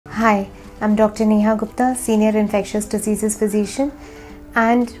Hi, I'm Dr. Neha Gupta, Senior Infectious Diseases Physician,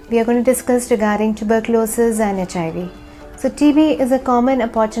 and we are going to discuss regarding tuberculosis and HIV. So TB is a common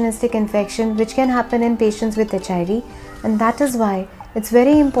opportunistic infection which can happen in patients with HIV, and that is why it's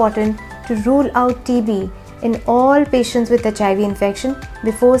very important to rule out TB in all patients with HIV infection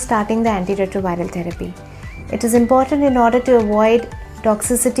before starting the antiretroviral therapy. It is important in order to avoid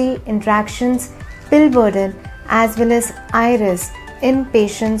toxicity, interactions, pill burden, as well as iris in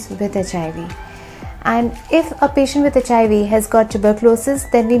patients with HIV. And if a patient with HIV has got tuberculosis,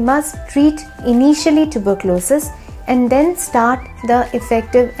 then we must treat initially tuberculosis and then start the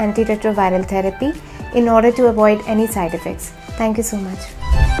effective antiretroviral therapy in order to avoid any side effects. Thank you so much.